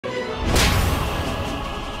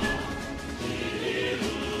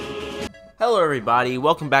Hello everybody,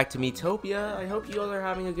 welcome back to Miitopia. I hope you all are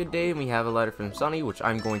having a good day, and we have a letter from Sunny, which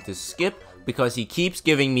I'm going to skip because he keeps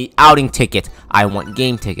giving me outing tickets. I want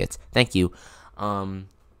game tickets. Thank you. So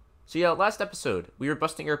yeah, last episode, we were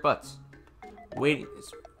busting our butts. Waiting,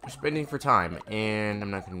 spending for time, and I'm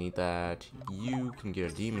not gonna need that. You can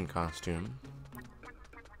get a demon costume.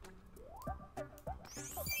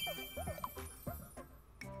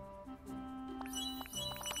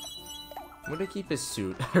 I'm gonna keep his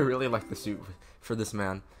suit. I really like the suit for this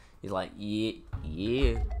man. He's like,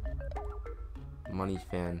 yeah. Money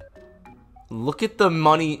fan. Look at the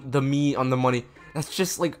money, the me on the money. That's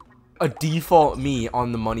just like a default me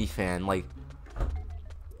on the money fan. Like,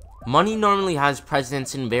 money normally has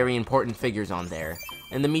presidents and very important figures on there.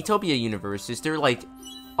 In the Miitopia universe, is there like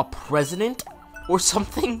a president or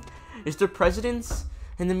something? Is there presidents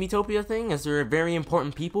in the Miitopia thing? Is there very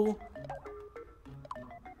important people?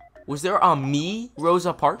 Was there a me,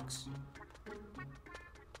 Rosa Parks?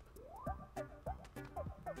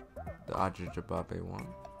 The Ajajababe one.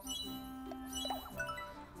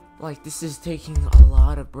 Like, this is taking a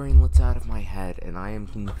lot of brainlets out of my head, and I am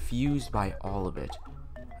confused by all of it.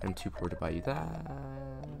 I'm too poor to buy you that.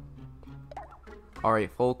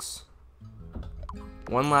 Alright, folks.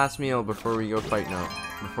 One last meal before we go fight now.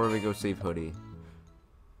 Before we go save Hoodie.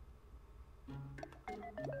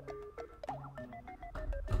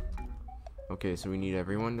 Okay, so we need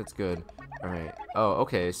everyone. That's good. Alright. Oh,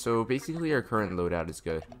 okay. So basically our current loadout is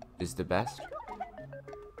good. Is the best.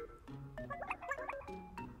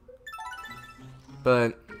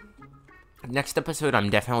 But next episode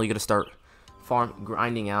I'm definitely gonna start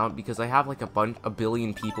grinding out, because I have like a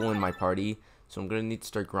billion people in my party. So I'm gonna need to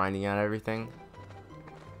start grinding out everything.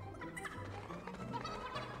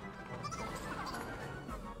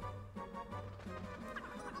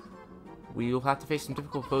 We will have to face some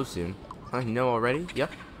difficult foes soon. I know already? Yep.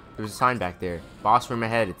 There's a sign back there. Boss room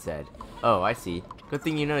ahead, it said. Oh, I see. Good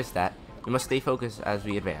thing you noticed that. We must stay focused as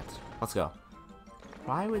we advance. Let's go.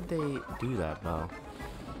 Why would they do that, though?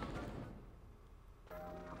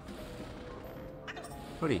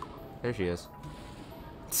 Hoodie. There she is.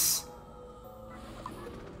 Tss.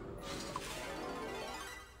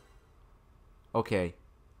 Okay.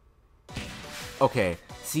 Okay.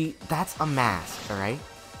 See, that's a mask, alright?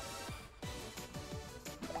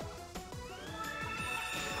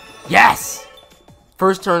 Yes!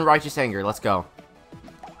 First turn, Righteous Anger. Let's go.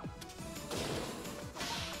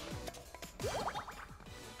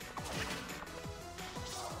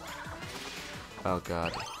 Oh,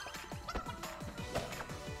 God.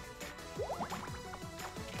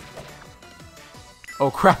 Oh,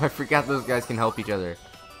 crap. I forgot those guys can help each other.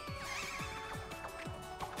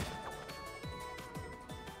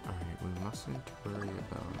 Alright, we mustn't worry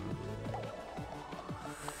about...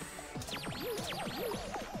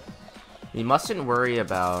 We mustn't worry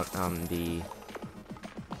about, We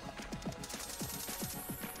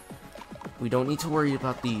don't need to worry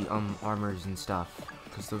about the, armors and stuff,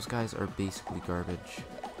 because those guys are basically garbage.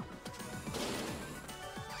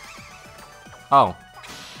 Oh.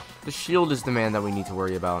 The shield is the man that we need to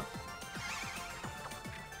worry about.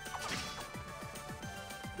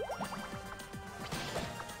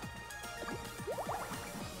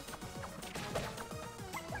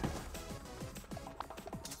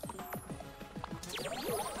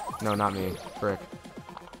 No, not me. Frick.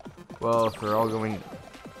 Well, if we're all going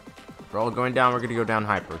down, we're gonna go down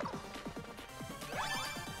hyper.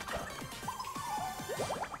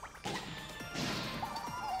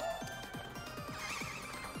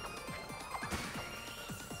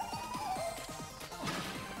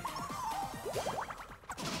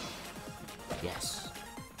 Yes.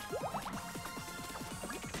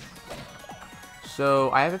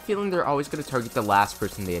 So I have a feeling they're always gonna target the last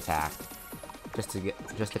person they attack.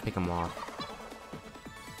 Just to pick them off.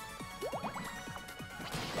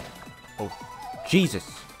 Oh, Jesus!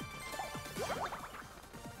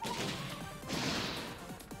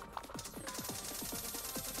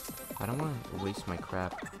 I don't want to waste my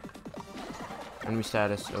crap. Enemy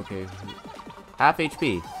status, okay. Half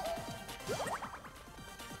HP.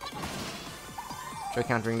 Try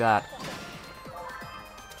countering that.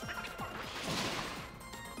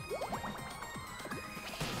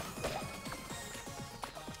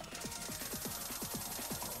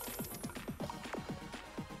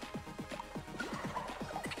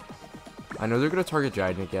 I know they're gonna target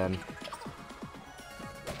Jaden again.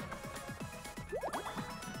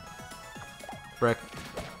 Frick.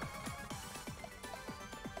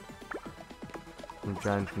 I'm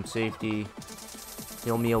trying from safety.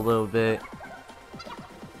 Heal me a little bit.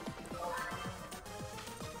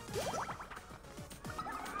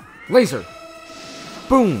 Laser!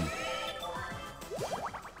 Boom!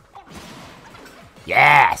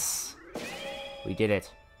 Yes! We did it.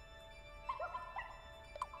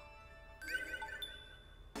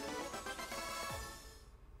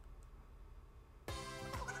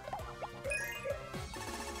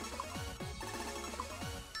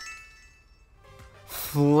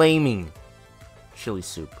 Flaming chili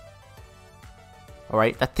soup.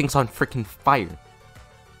 Alright, that thing's on freaking fire.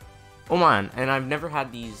 Oh man, and I've never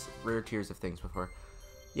had these rare tiers of things before.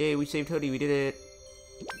 Yay, we saved Hoodie, we did it.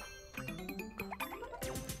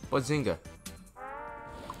 What's Zynga?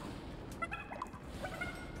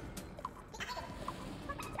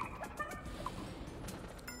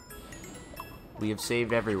 We have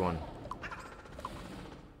saved everyone.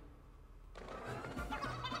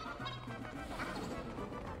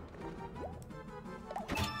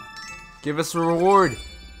 Give us a reward.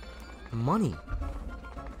 Money.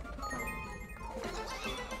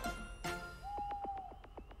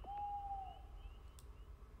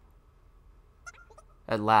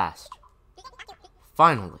 At last.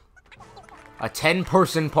 Finally. A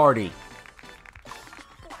 10-person party.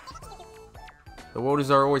 The world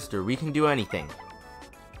is our oyster. We can do anything.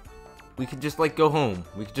 We could just, like, go home.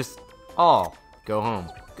 We could just all go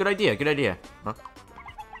home. Good idea, good idea. Huh?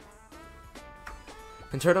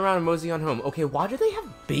 And turn around and mosey on home. Okay, why do they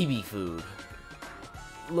have baby food?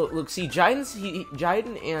 Look, see,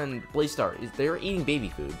 Jaiden and Blaze-Star, they're eating baby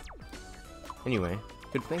food. Anyway,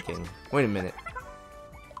 good thinking. Wait a minute.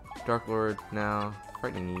 Dark Lord, now,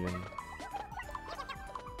 frightening even.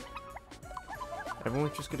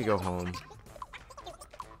 Everyone's just gonna go home.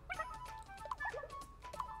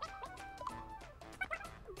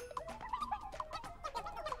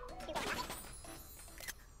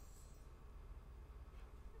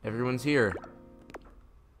 Everyone's here.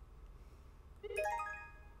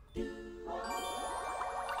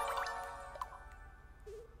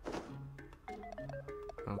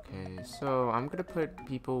 Okay, so I'm gonna put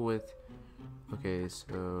people with... Okay,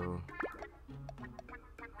 so...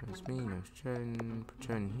 There's me, there's Chen, put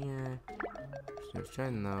Chen here. There's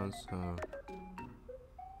Chen though, so...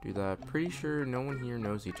 Do that. Pretty sure no one here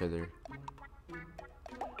knows each other.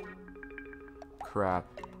 Crap.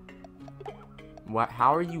 What?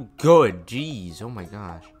 How are you good? Jeez, oh my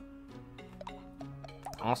gosh.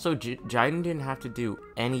 Also, Jaiden didn't have to do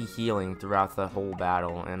any healing throughout the whole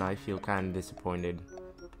battle, and I feel kind of disappointed.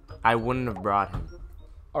 I wouldn't have brought him.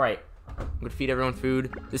 Alright, I'm gonna feed everyone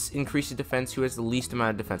food. This increases defense. Who has the least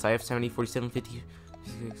amount of defense? I have 70, 47, 50,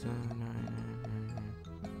 56,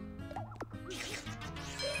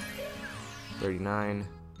 39.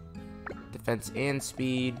 Defense and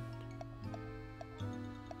speed.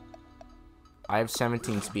 I have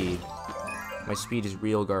 17 speed. My speed is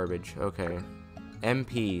real garbage. Okay.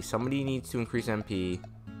 MP. Somebody needs to increase MP.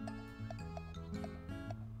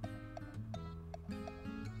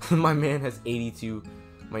 My man has 82.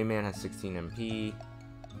 My man has 16 MP.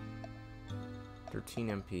 13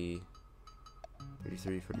 MP.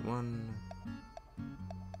 33, 41.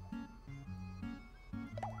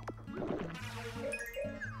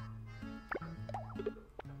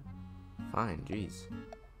 Fine, jeez.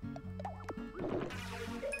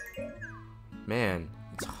 Man,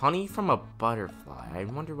 it's honey from a butterfly. I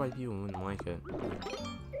wonder why people wouldn't like it.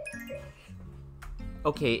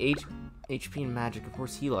 Okay, HP and magic, of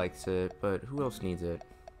course he likes it, but who else needs it?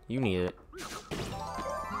 You need it.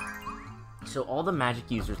 So all the magic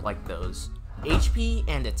users like those. HP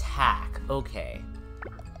and attack, okay.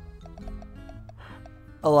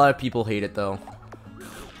 A lot of people hate it though.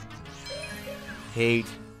 Hate.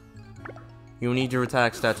 You need your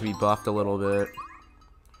attack stat to be buffed a little bit.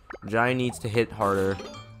 Giant needs to hit harder.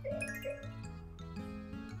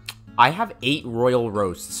 I have 8 royal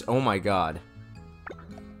roasts. Oh my god.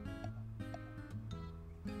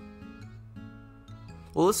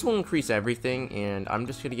 Well, this will increase everything, and I'm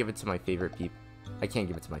just gonna give it to my favorite people. I can't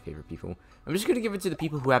give it to my favorite people. I'm just gonna give it to the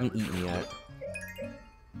people who haven't eaten yet.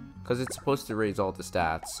 Because it's supposed to raise all the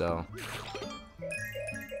stats, so...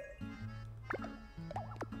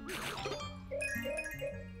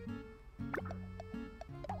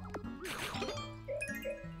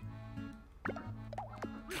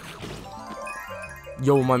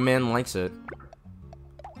 Yo, my man likes it.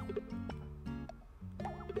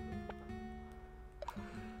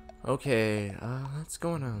 Okay, what's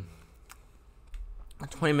going on? A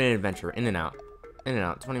 20-minute adventure, in and out. In and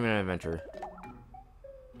out, 20-minute adventure.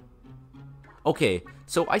 Okay,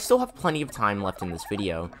 so I still have plenty of time left in this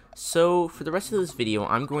video. So, for the rest of this video,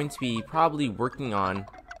 I'm going to be probably working on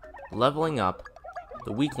leveling up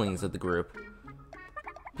the weaklings of the group.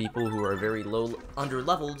 People who are very low,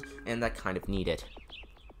 under-leveled, and that kind of need it.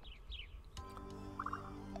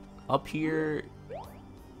 Up here...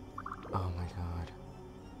 Oh my god.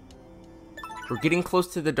 We're getting close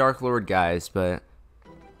to the Dark Lord, guys, but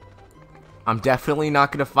I'm definitely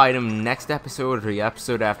not gonna fight him next episode or the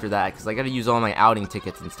episode after that, because I gotta use all my outing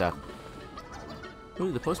tickets and stuff. Ooh,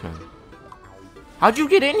 the postman. How'd you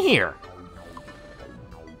get in here?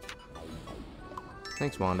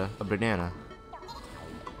 Thanks, Wanda. A banana.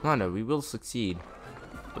 Wanda, we will succeed.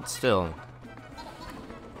 But still.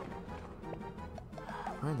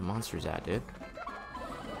 Where are the monsters at, dude?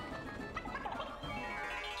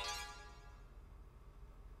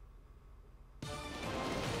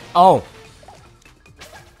 Oh!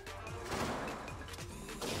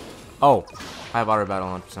 Oh! I have auto battle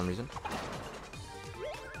on for some reason.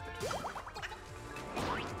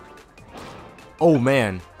 Oh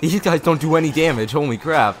man, these guys don't do any damage, holy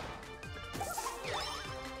crap.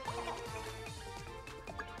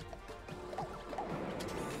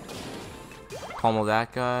 Pummel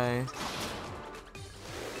that guy.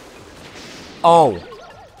 Oh!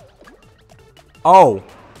 Oh!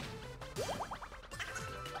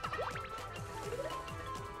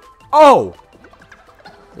 Oh!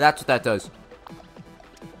 That's what that does.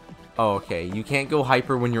 Oh, okay. You can't go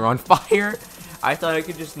hyper when you're on fire. I thought I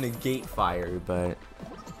could just negate fire, but...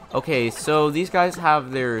 Okay, so these guys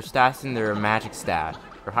have their stats in their magic stat.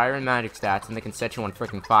 They're higher in magic stats, and they can set you on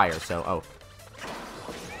freaking fire, so... Oh.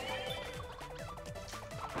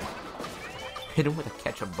 Hit him with a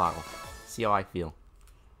ketchup bottle. See how I feel.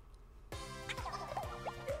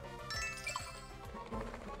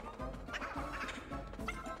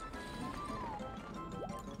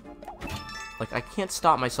 Like, I can't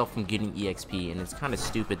stop myself from getting EXP, and it's kind of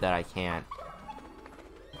stupid that I can't.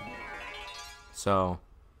 So.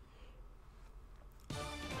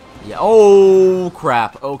 Yeah. Oh,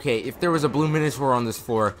 crap. Okay, if there was a blue Minotaur on this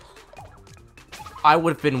floor, I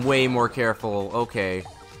would have been way more careful. Okay.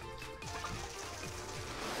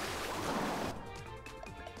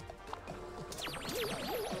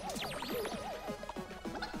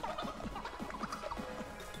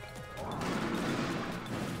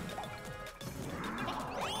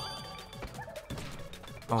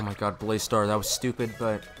 Oh my god, Blaze Star, that was stupid,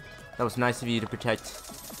 but that was nice of you to protect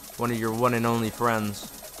one of your one and only friends.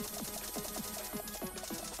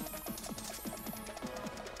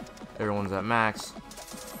 Everyone's at max.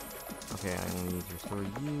 Okay, I only need to restore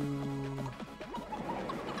you.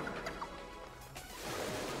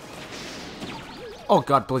 Oh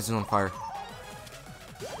god, Blaze is on fire.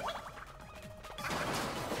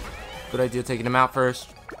 Good idea taking him out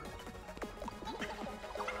first.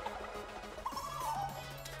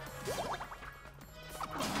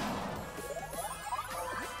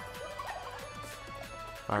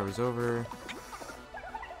 Fire is over.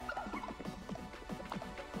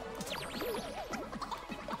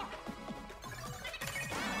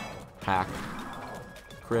 Hack.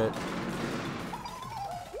 Crit.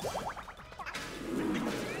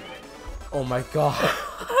 Oh my god.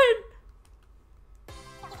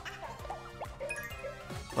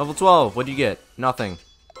 Level 12. What do you get? Nothing.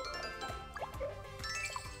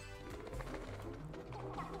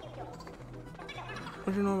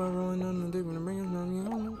 What you know about rolling on the dick when I bring it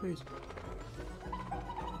down? No face.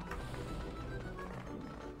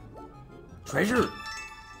 Treasure!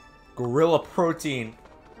 Gorilla protein.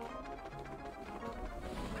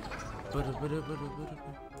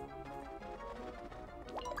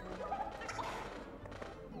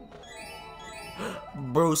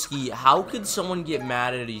 Broski, how could someone get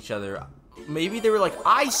mad at each other? Maybe they were like,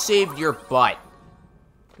 I saved your butt.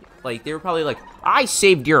 Like, they were probably like, I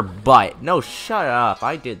saved your butt. No, shut up.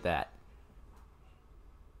 I did that.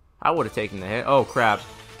 I would have taken the hit. Oh, crap.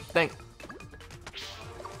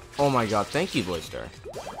 Oh, my God. Thank you, Blister.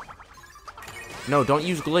 No, don't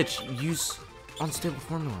use glitch. Use unstable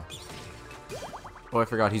formula. Oh, I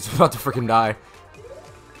forgot. He's about to freaking die.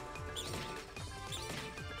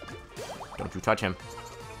 Don't you touch him.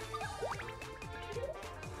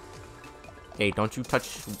 Hey, don't you touch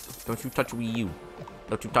Wii U.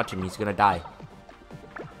 Don't you touch him, he's gonna die.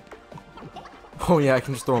 Oh yeah, I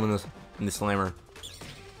can just throw him in the slammer.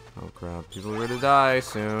 Oh crap, people are gonna die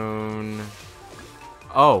soon.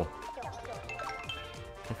 Oh.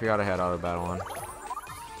 I forgot I had auto battle on.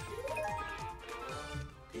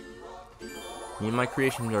 Me and my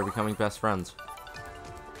creations are becoming best friends.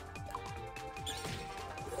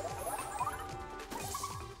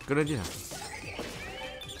 Good idea.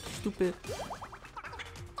 Stupid.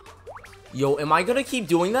 Yo, am I gonna keep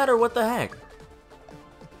doing that or what the heck?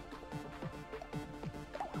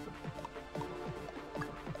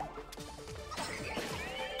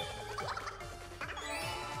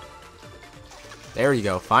 There you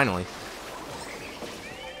go, finally.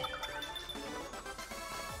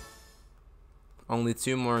 Only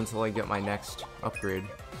 2 more until I get my next upgrade.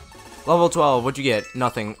 Level 12, what'd you get?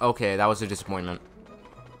 Nothing. Okay, that was a disappointment.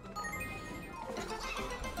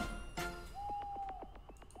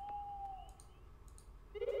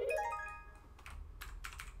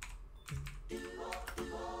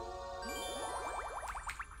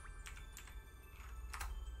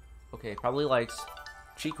 Okay, probably likes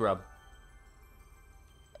cheek rub.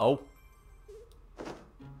 Oh.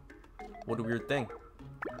 What a weird thing.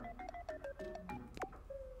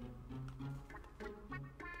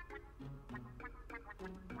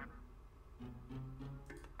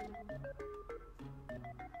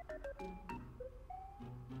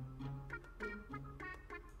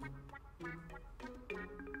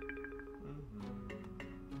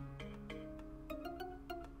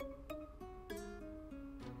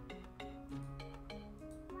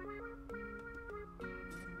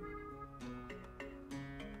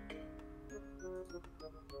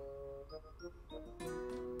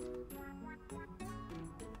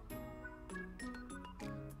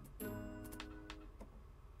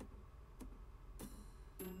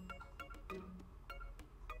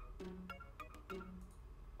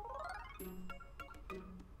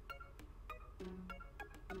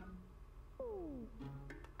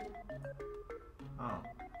 Oh.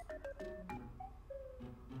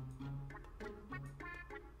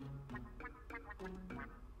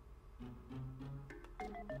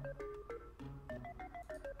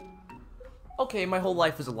 Okay, my whole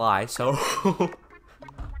life is a lie, so...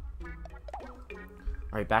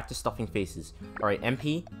 Alright, back to stuffing faces. Alright,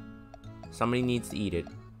 MP, somebody needs to eat it.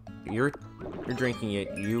 You're drinking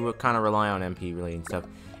it. You kind of rely on MP related stuff.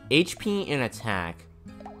 HP and attack.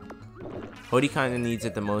 Hoodie kind of needs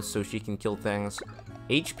it the most so she can kill things.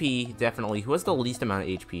 HP, definitely. Who has the least amount of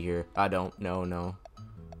HP here? I don't know, no.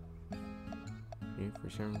 For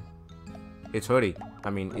sure. It's Hoodie. I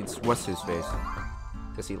mean, it's what's his face.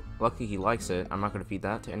 Because lucky he likes it. I'm not going to feed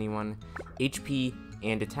that to anyone. HP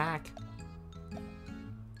and attack.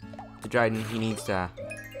 To Dryden, he needs to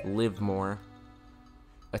live more.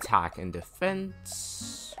 Attack and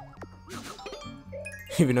defense.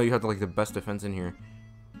 Even though you have like the best defense in here.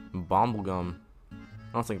 Bumblegum.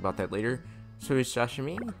 I'll think about that later. So is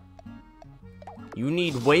sashimi. You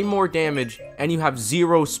need way more damage and you have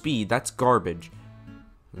 0 speed. That's garbage.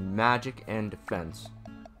 Magic and defense.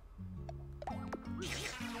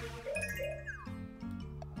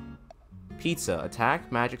 Pizza.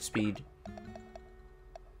 Attack, magic, speed.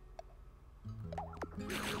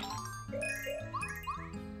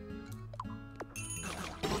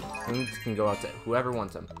 Things can go out to whoever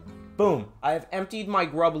wants them. Boom! I have emptied my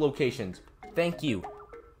grub locations. Thank you.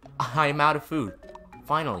 I am out of food.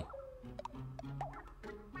 Finally.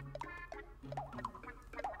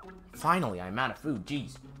 Finally, I'm out of food.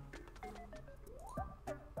 Jeez.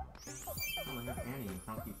 Oh, I have Annie and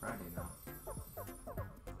Funky Friday now.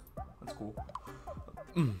 That's cool.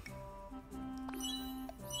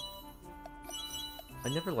 I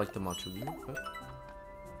never liked the matcha beer, but...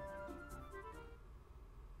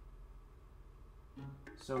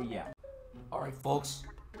 So yeah. Alright folks,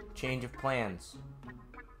 change of plans.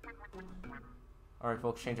 Alright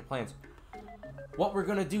folks, change of plans. What we're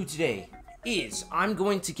gonna do today is I'm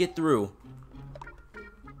going to get through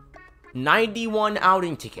 91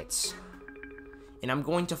 outing tickets. And I'm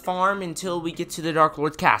going to farm until we get to the Dark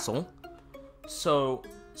Lord's castle. So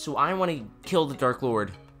I want to kill the Dark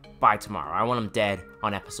Lord by tomorrow. I want him dead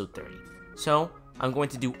on episode 30. So I'm going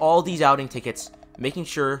to do all these outing tickets, making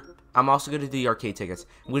sure... I'm also going to do the arcade tickets.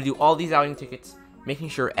 I'm going to do all these outing tickets, making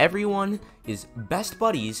sure everyone is best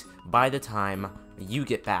buddies by the time you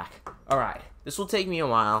get back. Alright, this will take me a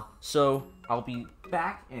while, so I'll be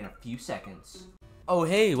back in a few seconds. Oh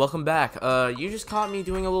hey, welcome back. You just caught me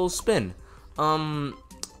doing a little spin.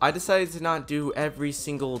 I decided to not do every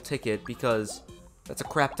single ticket because that's a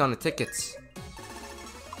crap ton of tickets.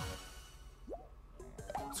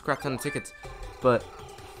 It's a crap ton of tickets, but,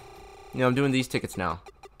 you know, I'm doing these tickets now.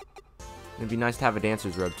 It'd be nice to have a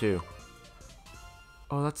dancer's robe, too.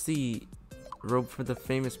 Oh, that's the robe for the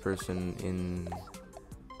famous person in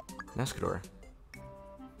Nescador.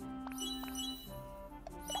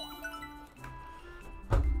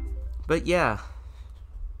 But yeah.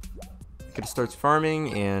 It starts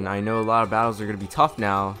farming, and I know a lot of battles are going to be tough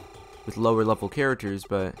now with lower level characters,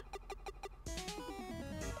 but...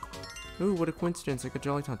 Ooh, what a coincidence, I got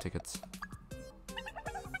Jollytown tickets.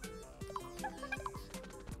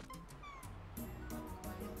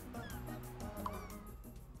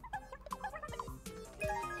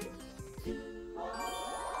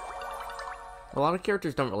 A lot of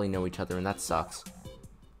characters don't really know each other, and that sucks.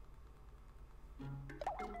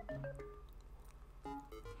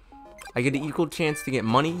 I get an equal chance to get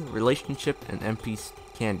money, relationship, and MP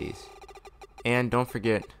candies. And don't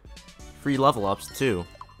forget, free level ups too.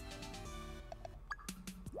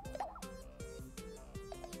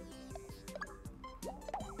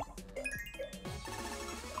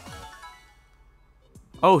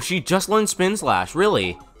 Oh, she just learned Spin Slash,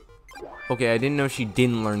 really? Okay, I didn't know she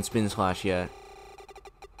didn't learn Spin Slash yet.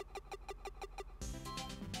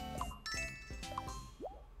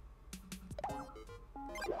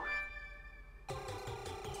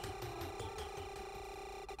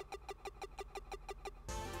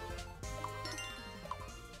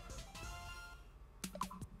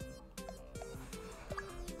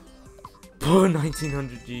 Oh,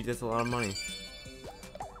 1900 G, that's a lot of money.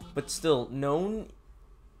 But still, known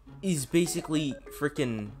is basically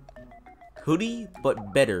freaking Hoodie,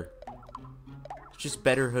 but better. It's just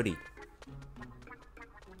better Hoodie.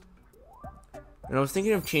 And I was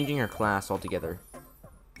thinking of changing her class altogether.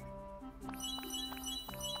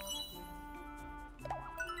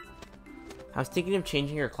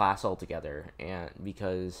 And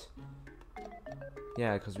because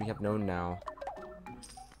we have known now.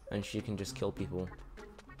 And she can just kill people.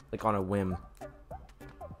 Like on a whim.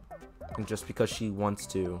 And just because she wants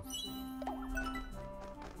to.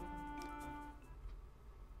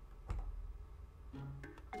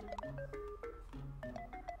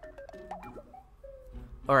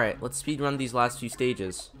 Alright, let's speedrun these last few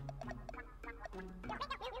stages.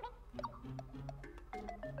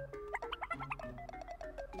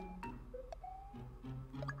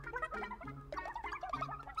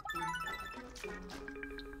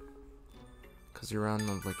 Because you're around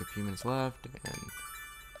like a few minutes left, and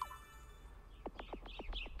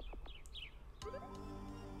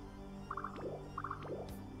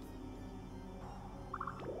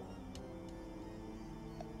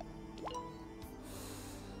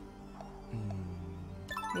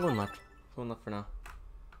one left. One left for now.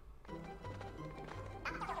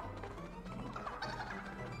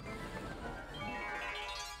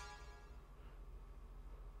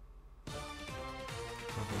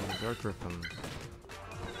 Dark Griffin.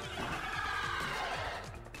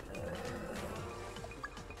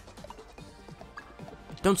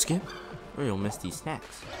 Don't skip, or you'll miss these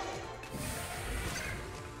snacks.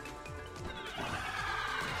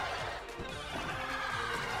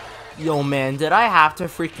 Yo, man, did I have to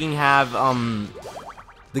freaking have,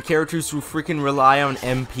 the characters who freaking rely on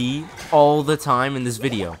MP all the time in this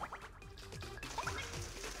video?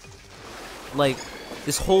 Like,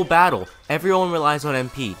 this whole battle, everyone relies on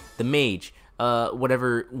MP. The mage,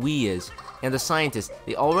 whatever Wii is, and the scientist,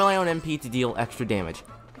 they all rely on MP to deal extra damage.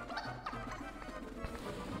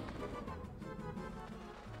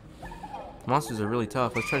 Monsters are really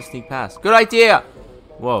tough. Let's try to sneak past. Good idea!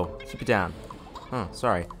 Whoa, keep it down. Oh,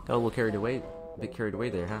 sorry. Got a little carried away. A bit carried away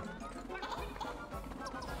there, huh?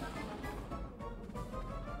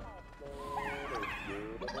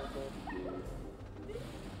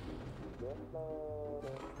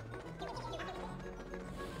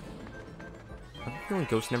 I have a feeling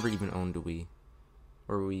Ghost never even owned a Wii.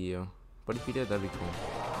 Or Wii U. But if he did, that'd be cool.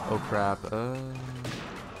 Oh crap,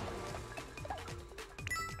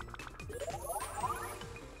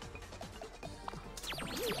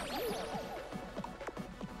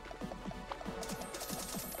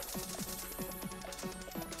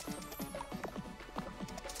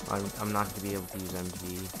 I'm not going to be able to use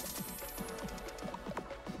MP.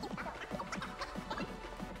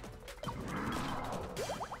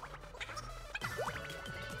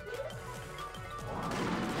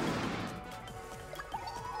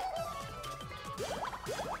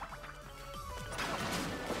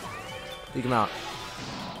 Take him out.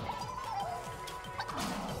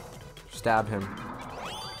 Stab him.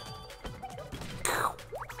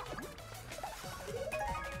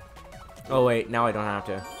 Oh wait, now I don't have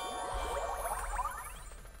to.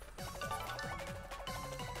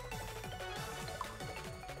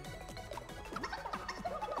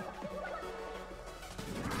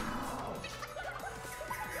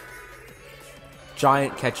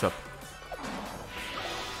 Giant ketchup.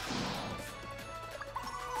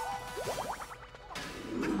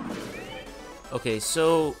 Okay,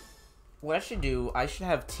 so what I should do, I should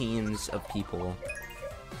have teams of people.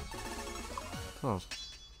 Oh.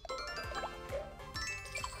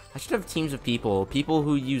 I should have teams of people. People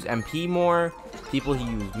who use MP more, people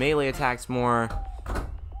who use melee attacks more,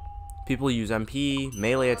 people who use MP,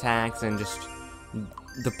 melee attacks, and just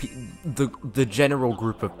the general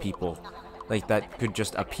group of people. Like, that could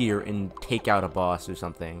just appear and take out a boss or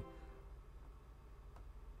something.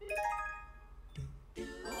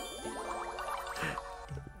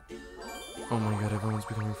 Oh my god, everyone's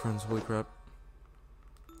becoming friends, holy crap.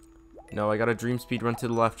 No, I got a dream speed run to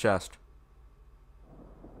the left chest.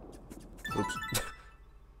 Oops.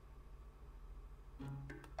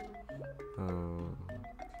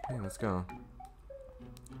 Okay, let's go.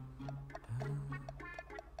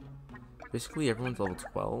 Basically, everyone's level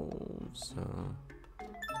 12, so...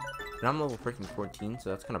 And I'm level freaking 14, so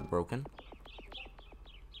that's kind of broken.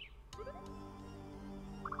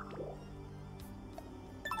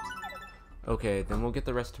 Okay, then we'll get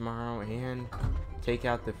the rest tomorrow and take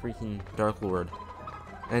out the freaking Dark Lord.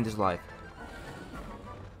 End his life.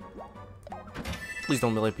 Please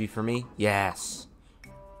don't let it be for me. Yes.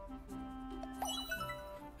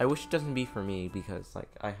 I wish it doesn't be for me because, like,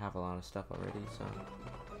 I have a lot of stuff already, so...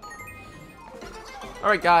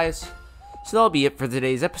 Alright, guys. So that'll be it for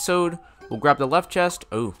today's episode. We'll grab the left chest.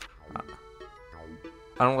 Oh.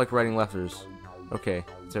 I don't like writing letters. Okay,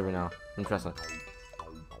 it's over now. Interesting.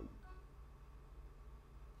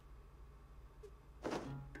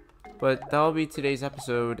 But that'll be today's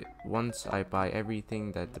episode once I buy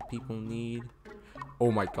everything that the people need. Oh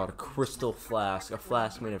my god, a crystal flask. A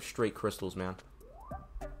flask made of straight crystals, man.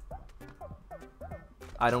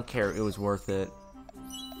 I don't care. It was worth it.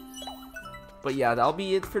 But yeah, that'll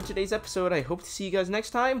be it for today's episode. I hope to see you guys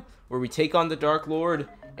next time, where we take on the Dark Lord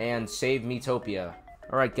and save Miitopia.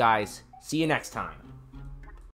 Alright, guys. See you next time.